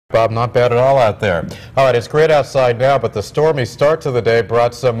Bob, not bad at all out there. All right, it's great outside now, but the stormy start to the day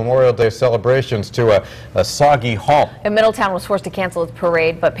brought some Memorial Day celebrations to a soggy halt. And Middletown was forced to cancel its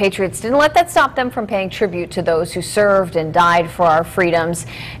parade, but Patriots didn't let that stop them from paying tribute to those who served and died for our freedoms.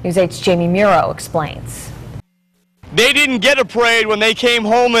 News 8's Jamie Muro explains. They didn't get a parade when they came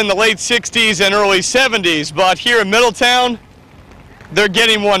home in the late 60s and early 70s, but here in Middletown, they're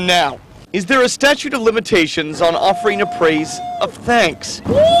getting one now. Is there a statute of limitations on offering a praise of thanks?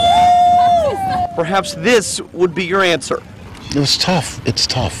 Perhaps this would be your answer. It was tough. It's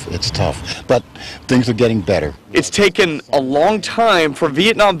tough. It's tough. But things are getting better. It's taken a long time for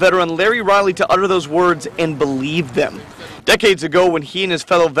Vietnam veteran Larry Riley to utter those words and believe them. Decades ago, when he and his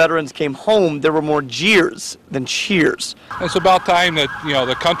fellow veterans came home, there were more jeers than cheers. It's about time that,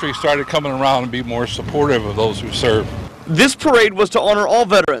 the country started coming around and be more supportive of those who serve. This parade was to honor all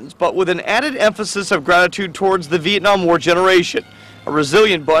veterans, but with an added emphasis of gratitude towards the Vietnam War generation, a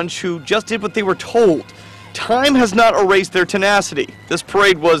resilient bunch who just did what they were told. Time has not erased their tenacity. This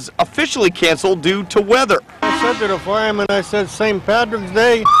parade was officially canceled due to weather. I said to the firemen, I said, St. Patrick's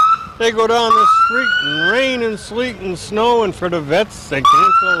Day, they go down the street in rain and sleet and snow, and for the vets, they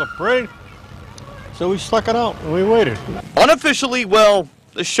cancel the parade. So we stuck it out and we waited. Unofficially, well,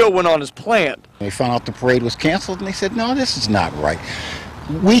 the show went on as planned. They found out the parade was canceled and they said, no, this is not right.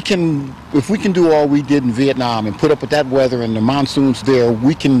 If we can do all we did in Vietnam and put up with that weather and the monsoons there,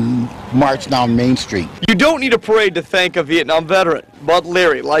 we can march down Main Street. You don't need a parade to thank a Vietnam veteran, but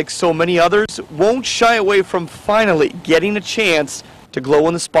Larry, like so many others, won't shy away from finally getting a chance to glow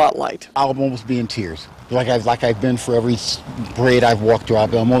in the spotlight. I'll almost be in tears. Like I've been for every parade I've walked through.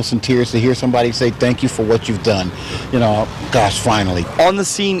 I've been almost in tears to hear somebody say thank you for what you've done. Gosh, finally. On the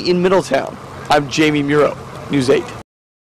scene in Middletown, I'm Jamie Muro, News 8.